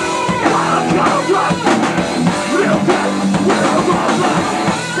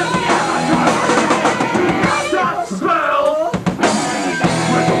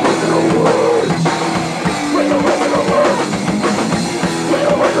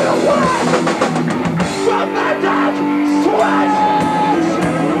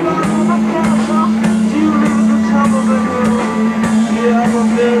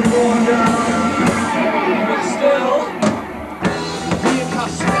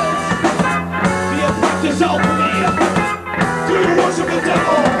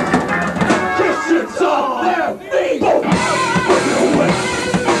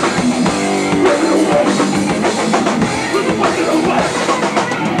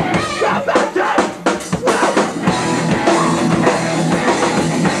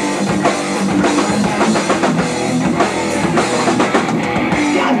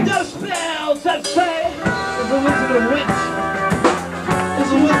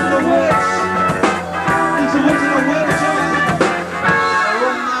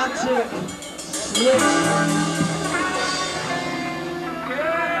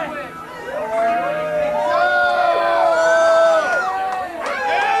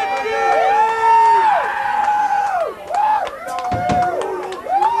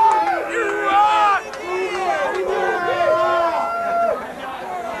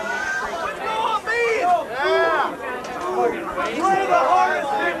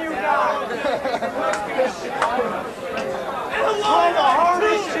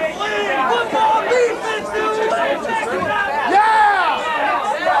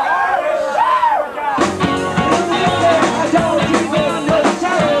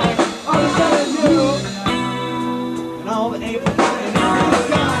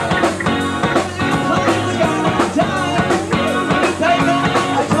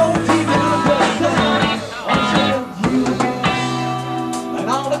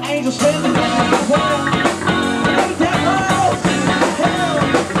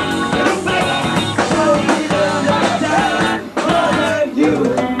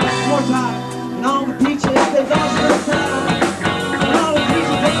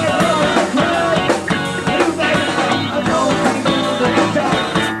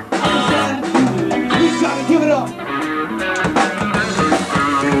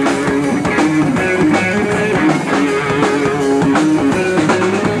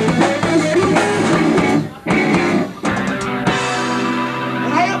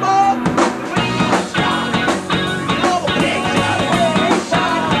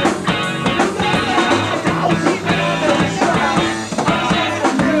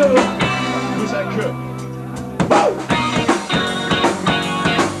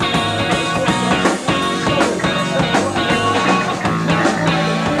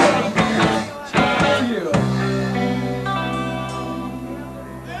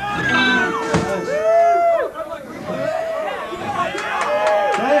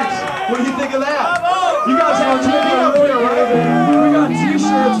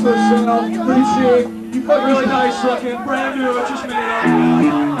 see. Really nice looking, brand new, it just made up.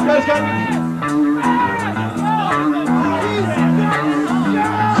 You guys got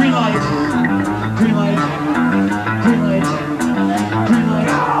green light, green light, green light, green light,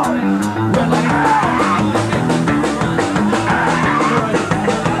 red light.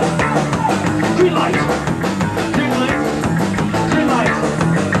 Green light, green light, green light,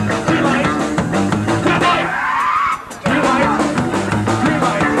 green light, red light, green light, green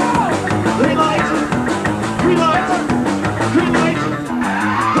light, green light, green light, green light,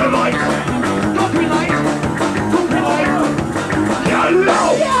 red light, go green light, go green light, yellow,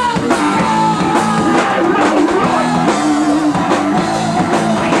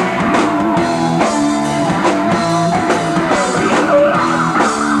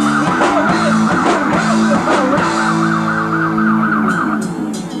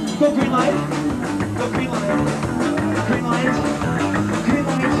 go green light, go green light, green light, green light,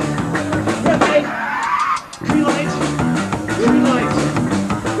 red light, green light, green light,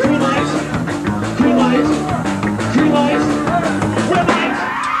 green light, green light, green light, red light,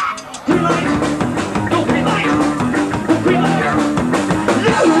 green light, go green light, go green light,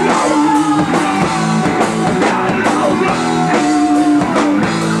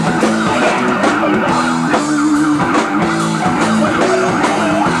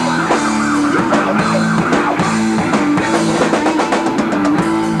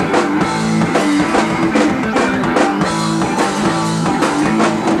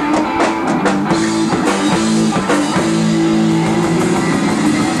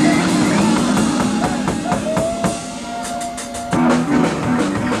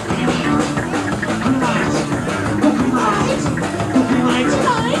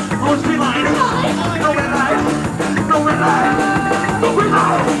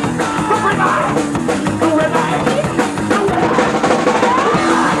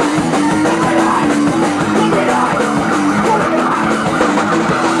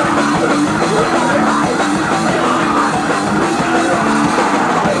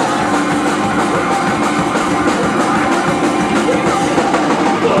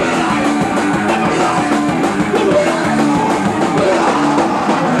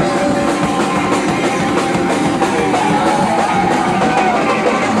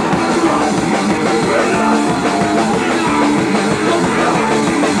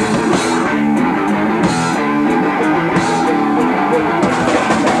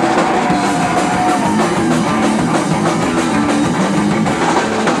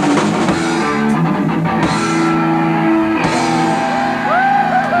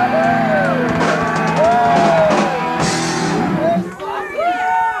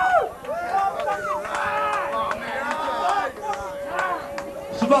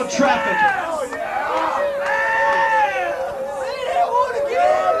 it's about traffic.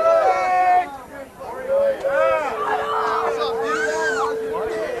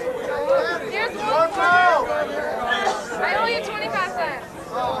 Here's one. I owe you 25 cents.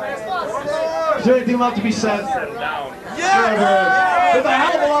 Is there anything left to be said? Yeah, there is. There's a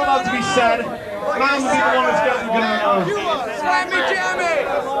hell of a lot left to be said. And I'm gonna be the one that's gonna Slam me, Jammy!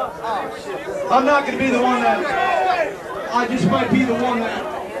 I'm not gonna be the one that. I just might be the one that.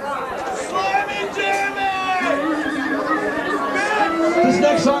 Slam me, Jammy! This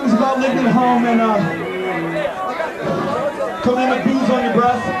next song is about living at home and coming in with booze on your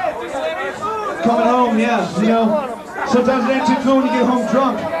breath. Coming home, yeah, you know. Sometimes it ain't too cool when you get home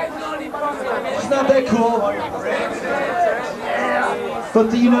drunk. It's not that cool.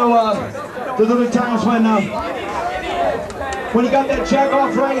 But you know, there's other times when you got that jack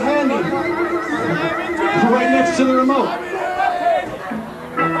off right handy, right next to the remote.